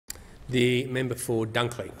The member for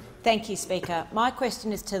Dunkley. Thank you, Speaker. My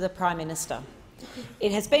question is to the Prime Minister.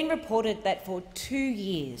 It has been reported that for 2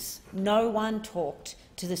 years no one talked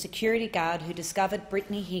to the security guard who discovered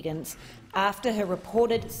Brittany Higgins after her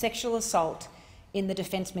reported sexual assault in the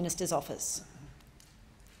Defence Minister's office.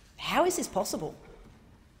 How is this possible?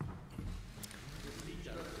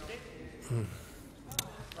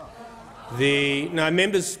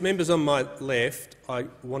 Members on my left, I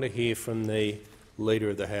want to hear from the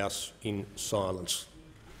Leader of the House in silence.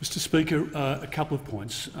 Mr Speaker, a couple of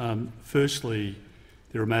points. Firstly,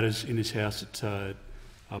 there are matters in this House that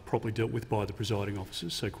are properly dealt with by the presiding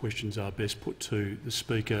officers, so questions are best put to the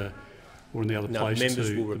Speaker or in the other place to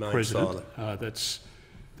the President. That's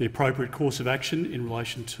the appropriate course of action in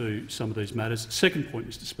relation to some of these matters. Second point,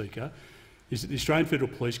 Mr Speaker, is that the Australian Federal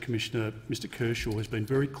Police Commissioner, Mr Kershaw, has been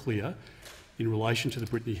very clear in relation to the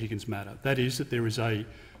Brittany Higgins matter. That is that there is a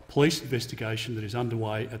police investigation that is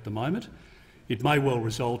underway at the moment. It may well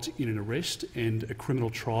result in an arrest and a criminal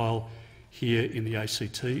trial here in the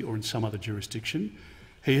ACT or in some other jurisdiction.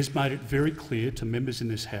 He has made it very clear to members in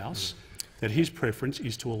this House that his preference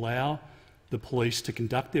is to allow the police to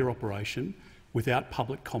conduct their operation without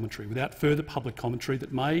public commentary, without further public commentary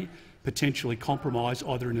that may potentially compromise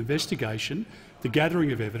either an investigation, the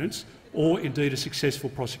gathering of evidence, or indeed a successful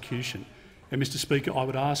prosecution. And, Mr Speaker, I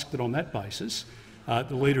would ask that on that basis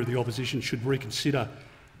the Leader of the Opposition should reconsider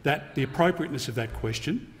the appropriateness of that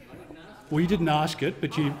question. Well, you didn't ask it,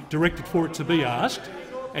 but you directed for it to be asked,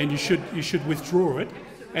 and you should withdraw it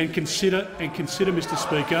and consider, Mr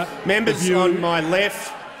Speaker, members on my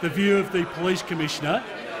left, the view of the Police Commissioner.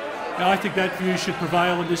 And I think that view should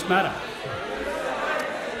prevail in this matter.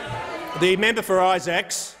 The member for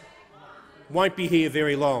Isaacs won't be here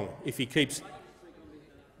very long if he keeps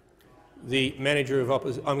the manager of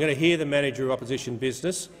opposition. I'm going to hear the manager of opposition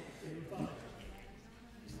business.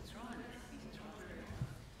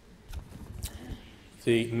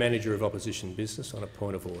 The manager of opposition business on a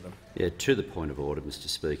point of order. Yeah, to the point of order, Mr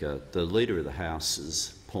Speaker. The Leader of the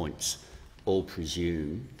House's points all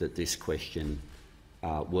presume that this question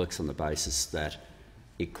works on the basis that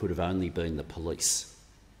it could have only been the police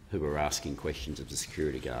who were asking questions of the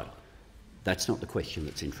security guard. That's not the question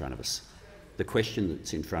that's in front of us. The question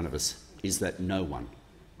that's in front of us is that no one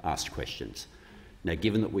asked questions. Now,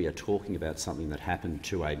 given that we are talking about something that happened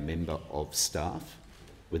to a member of staff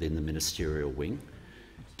within the ministerial wing,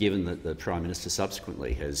 given that the Prime Minister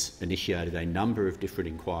subsequently has initiated a number of different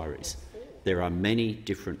inquiries, there are many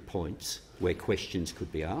different points where questions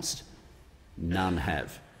could be asked. None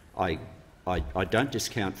have. I don't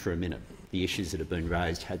discount for a minute the issues that have been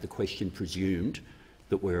raised had the question presumed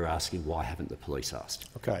that we're asking why haven't the police asked.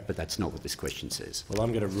 Okay. But that's not what this question says. Well, I'm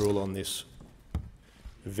going to rule on this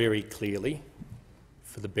very clearly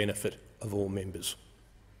for the benefit of all members.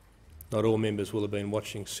 Not all members will have been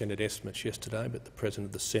watching Senate estimates yesterday, but the President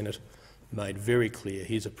of the Senate made very clear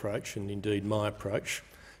his approach, and indeed my approach,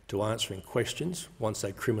 to answering questions once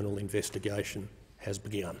a criminal investigation has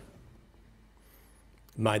begun.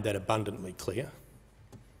 Made that abundantly clear,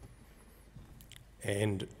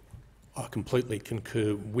 and I completely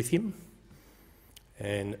concur with him,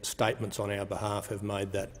 and statements on our behalf have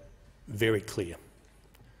made that very clear.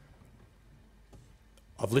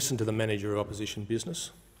 I've listened to the manager of opposition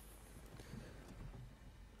business.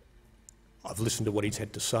 I've listened to what he's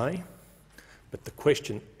had to say, but the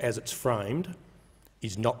question, as it's framed,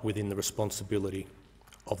 is not within the responsibility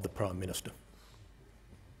of the Prime Minister.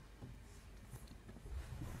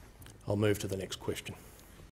 I'll move to the next question.